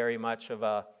have very much of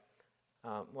a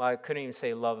I couldn't even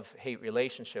say love-hate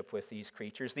relationship with these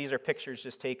creatures. These are pictures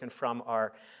just taken from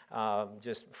our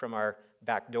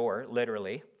back door,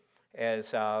 literally,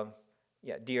 as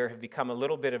deer have become a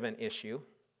little bit of an issue.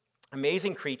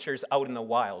 Amazing creatures out in the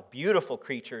wild, beautiful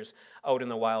creatures out in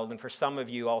the wild, and for some of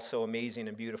you also amazing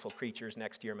and beautiful creatures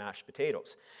next to your mashed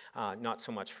potatoes. Not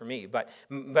so much for me, but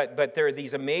there are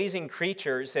these amazing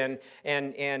creatures, and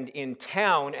in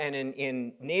town and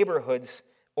in neighborhoods,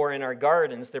 or in our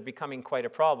gardens, they're becoming quite a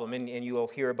problem. And you will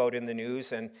hear about in the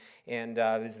news, and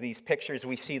there's these pictures,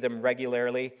 we see them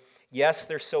regularly. Yes,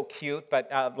 they're so cute, but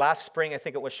last spring, I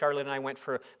think it was Charlotte and I went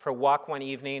for a walk one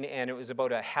evening, and it was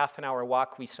about a half an hour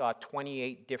walk. We saw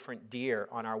 28 different deer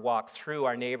on our walk through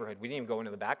our neighborhood. We didn't even go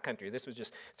into the backcountry. This was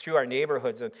just through our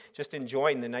neighborhoods and just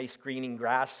enjoying the nice greening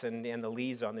grass and the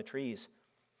leaves on the trees.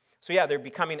 So yeah, they're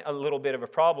becoming a little bit of a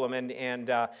problem. And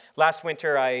last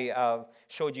winter I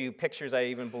showed you pictures, I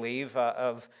even believe,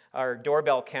 of our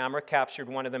doorbell camera captured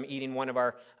one of them eating one of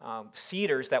our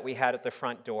cedars that we had at the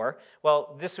front door.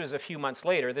 Well, this was a few months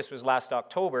later. This was last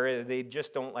October. They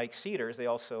just don't like cedars. They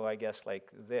also, I guess,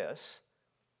 like this.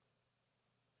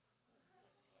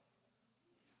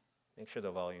 Make sure the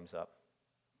volume's up.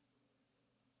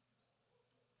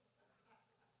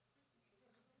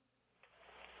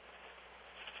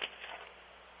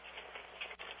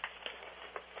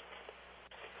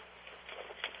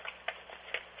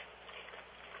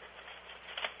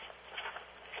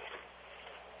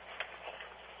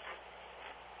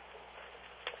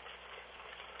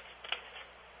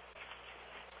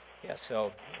 Yeah,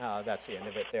 so that's the end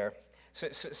of it there.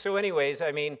 So anyways,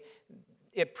 I mean,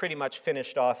 it pretty much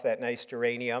finished off that nice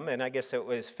geranium, and I guess it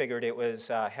was figured it was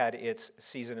had its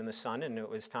season in the sun, and it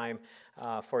was time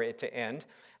for it to end.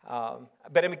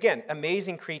 But again,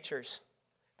 amazing creatures.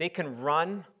 They can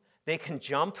run, they can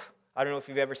jump. I don't know if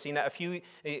you've ever seen that.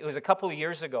 It was a couple of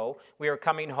years ago. We were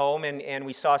coming home and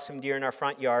we saw some deer in our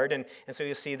front yard. And so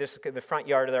you'll see this, the front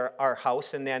yard of our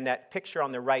house. And then that picture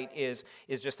on the right is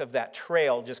just of that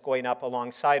trail just going up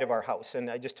alongside of our house. And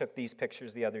I just took these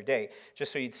pictures the other day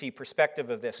just so you'd see perspective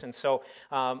of this. And so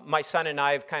my son and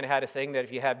I have kind of had a thing that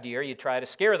if you have deer, you try to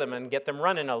scare them and get them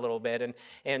running a little bit.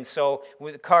 And so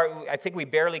with the car, I think we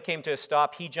barely came to a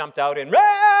stop. He jumped out and,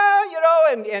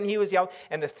 and he was yelling.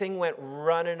 And the thing went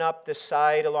running up the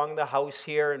side along the house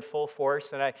here in full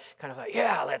force, and I kind of thought,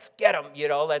 yeah, let's get him,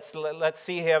 let's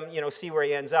see him, see where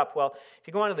he ends up. Well, if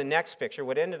you go on to the next picture,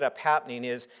 what ended up happening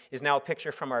is now a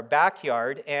picture from our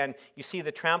backyard, and you see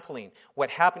the trampoline.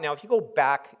 What happened now, if you can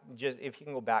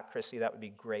go back, Chrissy, that would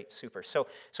be great, super. So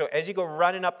as you go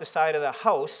running up the side of the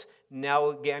house, now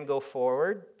again go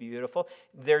forward, beautiful.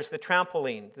 There's the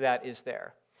trampoline that is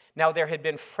there. Now, there had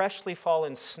been freshly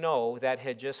fallen snow that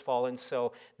had just fallen,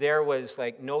 so there was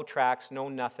like no tracks, no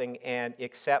nothing, and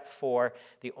except for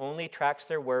the only tracks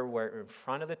there were in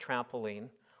front of the trampoline,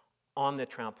 on the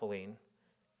trampoline,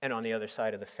 and on the other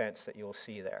side of the fence that you'll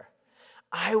see there.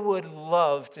 I would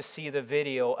love to see the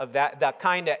video of that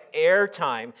kind of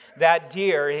airtime, that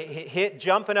deer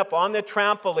jumping up on the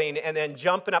trampoline and then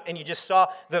jumping up, and you just saw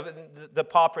the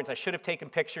paw prints. I should have taken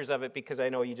pictures of it because I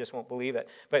know you just won't believe it.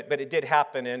 But it did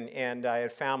happen, and I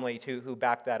had family who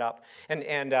backed that up.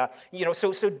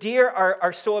 So deer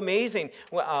are so amazing.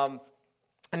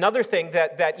 Another thing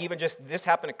that even just, this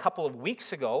happened a couple of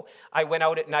weeks ago, I went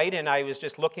out at night and I was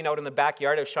just looking out in the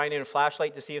backyard. I was shining a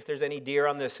flashlight to see if there's any deer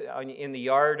in the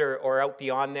yard or out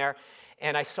beyond there.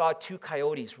 And I saw 2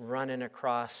 coyotes running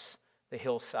across the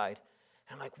hillside.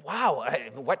 And I'm like, wow,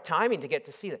 what timing to get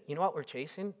to see that. You know what we're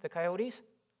chasing, the coyotes?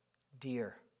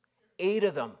 Deer. 8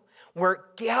 of them.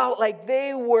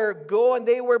 They were going,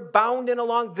 they were bounding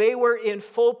along, they were in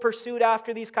full pursuit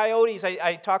after these coyotes.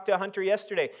 I talked to a hunter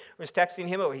yesterday, I was texting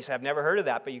him, he said, I've never heard of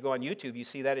that, but you go on YouTube, you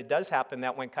see that it does happen,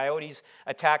 that when coyotes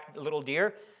attack little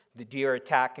deer, the deer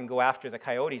attack and go after the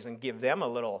coyotes and give them a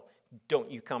little,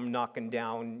 don't you come knocking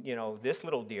down, this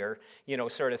little deer,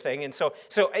 sort of thing. And so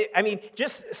I mean,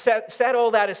 just set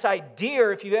all that aside.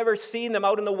 Deer, if you've ever seen them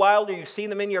out in the wild or you've seen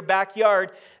them in your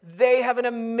backyard, they have an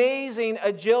amazing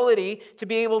agility to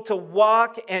be able to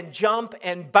walk and jump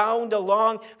and bound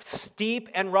along steep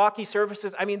and rocky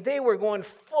surfaces. I mean, they were going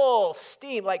full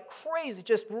steam like crazy,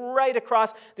 just right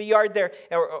across the yard there,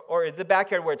 or the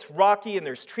backyard where it's rocky and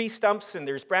there's tree stumps and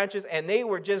there's branches, and they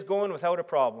were just going without a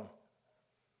problem.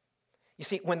 You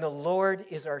see, when the Lord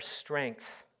is our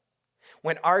strength,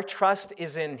 when our trust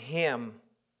is in Him,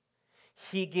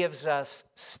 He gives us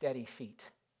steady feet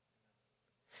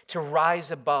to rise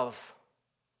above,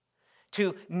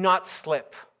 to not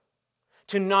slip,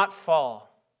 to not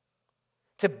fall,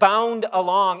 to bound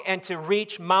along and to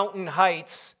reach mountain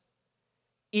heights,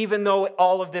 even though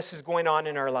all of this is going on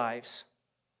in our lives.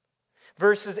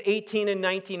 Verses 18 and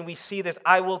 19, we see this.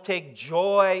 I will take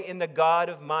joy in the God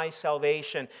of my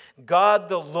salvation. God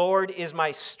the Lord is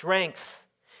my strength.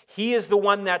 He is the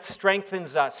one that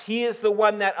strengthens us. He is the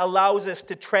one that allows us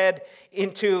to tread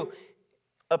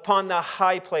upon the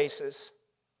high places.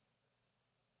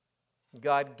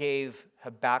 God gave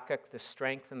Habakkuk the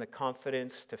strength and the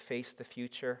confidence to face the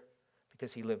future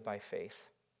because he lived by faith.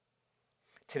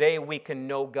 Today we can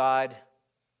know God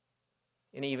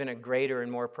in even a greater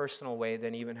and more personal way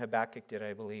than even Habakkuk did,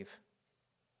 I believe.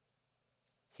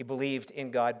 He believed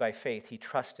in God by faith. He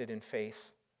trusted in faith.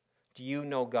 Do you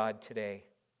know God today?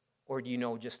 Or do you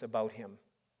know just about him?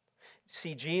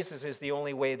 See, Jesus is the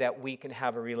only way that we can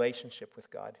have a relationship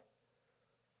with God.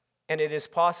 And it is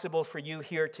possible for you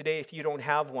here today, if you don't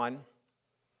have one,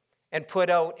 and put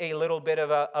out a little bit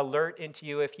of an alert into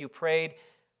you if you prayed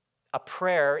a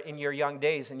prayer in your young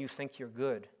days and you think you're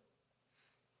good.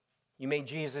 You made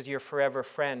Jesus your forever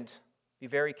friend. Be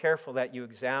very careful that you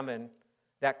examine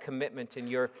that commitment in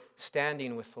your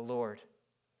standing with the Lord.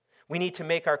 We need to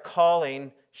make our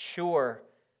calling sure,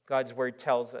 God's word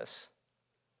tells us.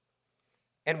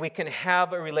 And we can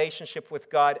have a relationship with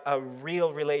God, a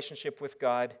real relationship with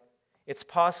God. It's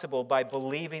possible by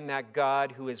believing that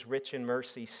God, who is rich in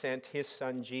mercy, sent his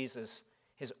son Jesus,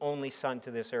 his only son,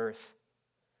 to this earth.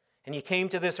 And he came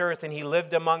to this earth and he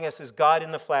lived among us as God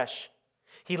in the flesh.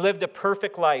 He lived a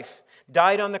perfect life,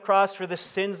 died on the cross for the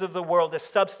sins of the world, a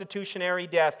substitutionary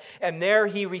death. And there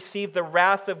he received the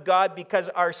wrath of God because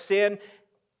our sin,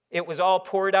 it was all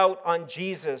poured out on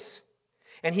Jesus.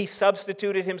 And he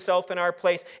substituted himself in our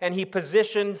place. And he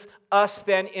positions us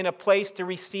then in a place to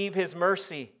receive his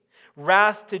mercy.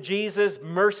 Wrath to Jesus,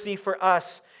 mercy for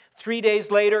us. 3 days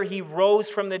later, he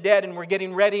rose from the dead, and we're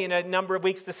getting ready in a number of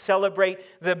weeks to celebrate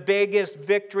the biggest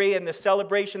victory and the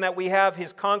celebration that we have,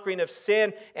 his conquering of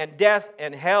sin and death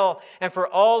and hell. And for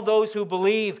all those who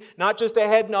believe, not just a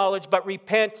head knowledge, but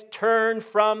repent, turn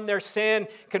from their sin,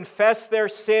 confess their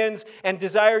sins, and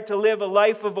desire to live a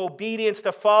life of obedience,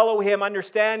 to follow him,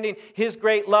 understanding his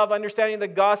great love, understanding the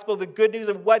gospel, the good news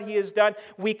of what he has done.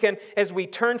 We can, as we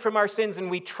turn from our sins and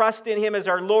we trust in him as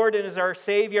our Lord and as our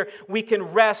Savior, we can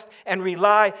rest and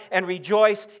rely and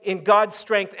rejoice in God's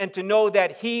strength, and to know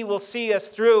that he will see us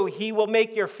through. He will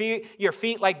make your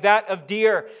feet like that of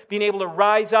deer, being able to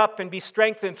rise up and be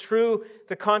strengthened through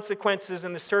the consequences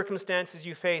and the circumstances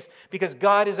you face, because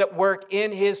God is at work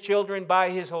in his children by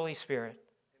his Holy Spirit.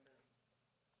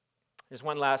 There's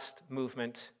one last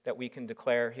movement that we can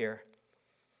declare here,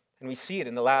 and we see it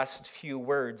in the last few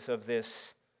words of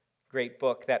this great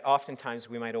book that oftentimes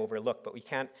we might overlook, but we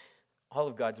can't. All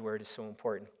of God's word is so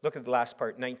important. Look at the last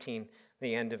part, 19,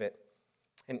 the end of it.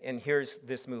 And here's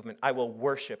this movement. I will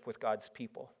worship with God's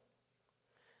people.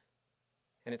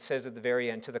 And it says at the very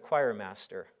end, to the choir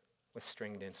master with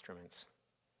stringed instruments.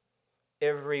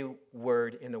 Every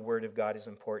word in the word of God is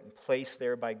important, placed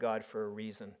there by God for a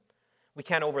reason. We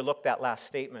can't overlook that last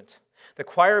statement. The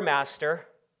choir master,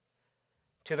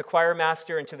 to the choir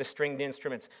master and to the stringed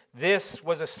instruments. This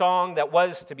was a song that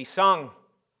was to be sung.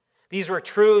 These were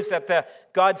truths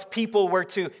that God's people were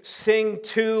to sing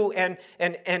to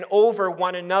and over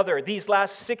one another. These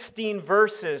last 16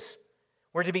 verses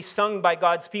were to be sung by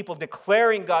God's people,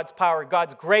 declaring God's power,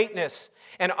 God's greatness,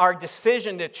 and our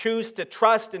decision to choose to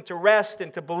trust and to rest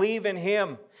and to believe in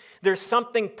him. There's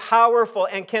something powerful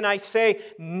and, can I say,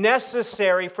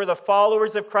 necessary for the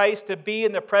followers of Christ to be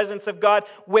in the presence of God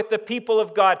with the people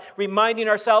of God, reminding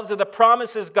ourselves of the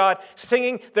promises of God,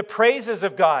 singing the praises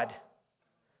of God.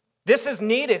 This is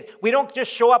needed. We don't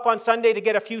just show up on Sunday to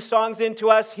get a few songs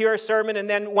into us, hear a sermon, and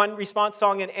then one response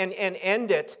song and end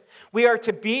it. We are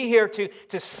to be here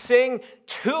to sing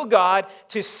to God,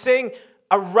 to sing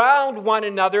around one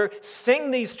another,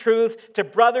 sing these truths to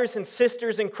brothers and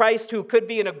sisters in Christ who could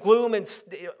be in a gloom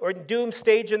or doom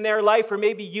stage in their life, or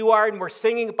maybe you are, and we're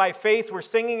singing it by faith, we're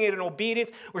singing it in obedience,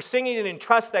 we're singing it in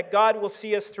trust that God will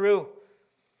see us through.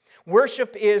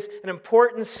 Worship is an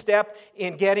important step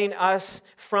in getting us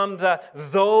from the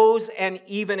those and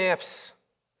even ifs.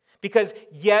 Because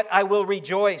yet I will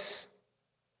rejoice.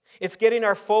 It's getting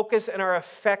our focus and our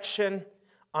affection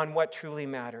on what truly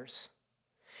matters.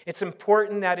 It's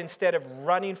important that instead of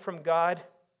running from God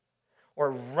or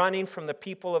running from the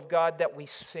people of God, that we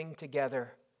sing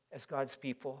together as God's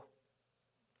people.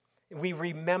 We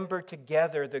remember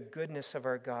together the goodness of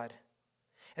our God.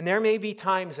 And there may be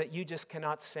times that you just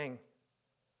cannot sing,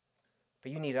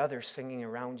 but you need others singing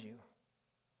around you.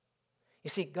 You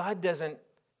see, God doesn't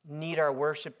need our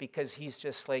worship because he's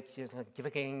just like give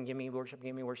me worship,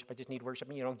 I just need worship.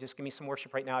 Just give me some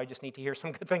worship right now. I just need to hear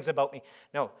some good things about me.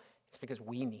 No, it's because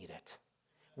we need it.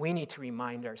 We need to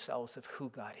remind ourselves of who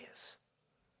God is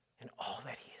and all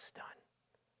that he has done.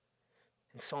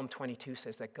 And Psalm 22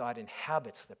 says that God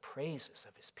inhabits the praises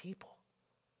of his people.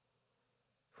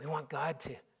 We want God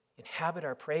to inhabit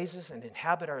our praises and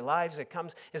inhabit our lives. It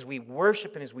comes as we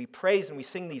worship and as we praise and we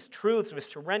sing these truths with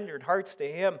surrendered hearts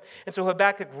to him. And so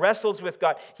Habakkuk wrestles with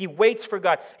God. He waits for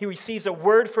God. He receives a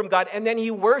word from God, and then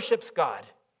he worships God.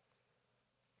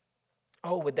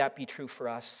 Oh, would that be true for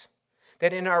us?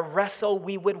 That in our wrestle,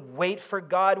 we would wait for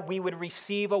God. We would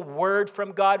receive a word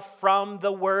from God, from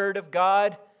the Word of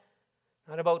God.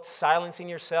 Not about silencing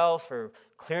yourself or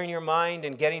clearing your mind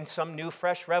and getting some new,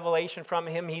 fresh revelation from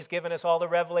Him. He's given us all the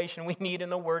revelation we need in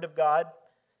the Word of God.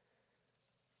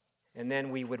 And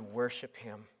then we would worship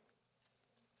Him.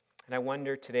 And I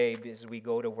wonder today, as we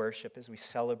go to worship, as we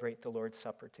celebrate the Lord's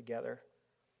Supper together,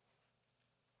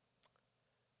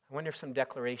 I wonder if some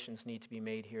declarations need to be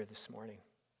made here this morning.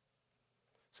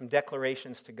 Some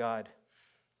declarations to God.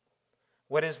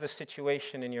 What is the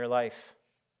situation in your life?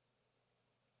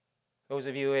 Those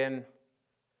of you in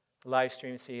live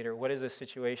stream theater, what is the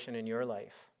situation in your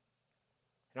life?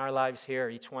 In our lives here,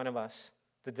 each one of us,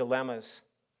 the dilemmas,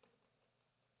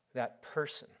 that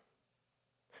person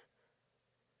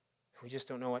we just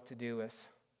don't know what to do with.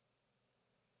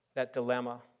 That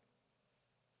dilemma.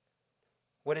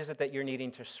 What is it that you're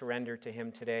needing to surrender to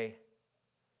Him today?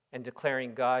 And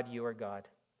declaring, God, you are God.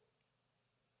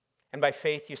 And by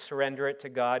faith, you surrender it to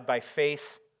God. By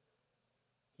faith,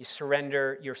 you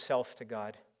surrender yourself to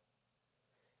God.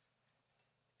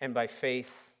 And by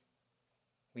faith,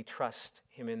 we trust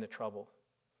Him in the trouble.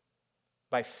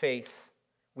 By faith,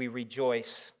 we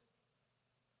rejoice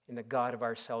in the God of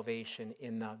our salvation,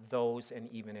 in the those and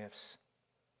even ifs.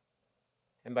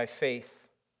 And by faith,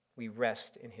 we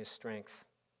rest in His strength,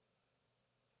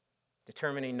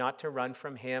 determining not to run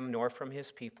from Him nor from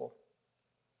His people,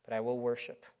 but I will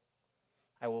worship.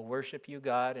 I will worship you,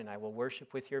 God, and I will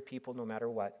worship with your people no matter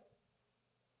what.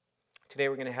 Today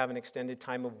we're going to have an extended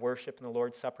time of worship in the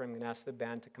Lord's Supper. I'm going to ask the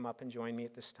band to come up and join me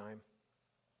at this time.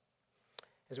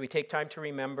 As we take time to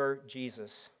remember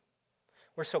Jesus,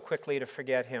 we're so quickly to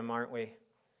forget Him, aren't we?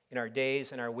 In our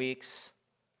days, in our weeks,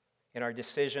 in our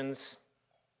decisions,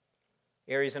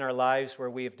 areas in our lives where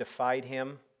we have defied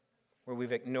Him, where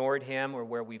we've ignored Him, or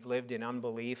where we've lived in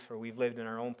unbelief, or we've lived in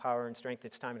our own power and strength.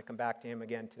 It's time to come back to Him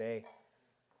again today.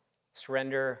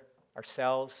 Surrender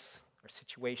ourselves, our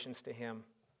situations to Him.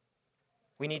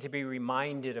 We need to be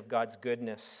reminded of God's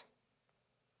goodness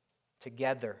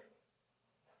together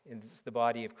in the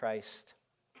body of Christ.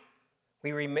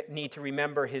 We need to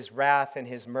remember His wrath and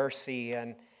His mercy,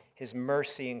 and His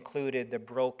mercy included the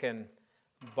broken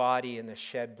body and the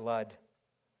shed blood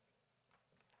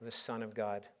of the Son of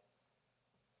God,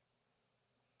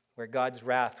 where God's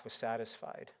wrath was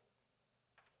satisfied,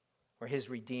 where His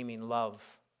redeeming love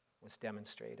was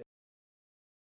demonstrated.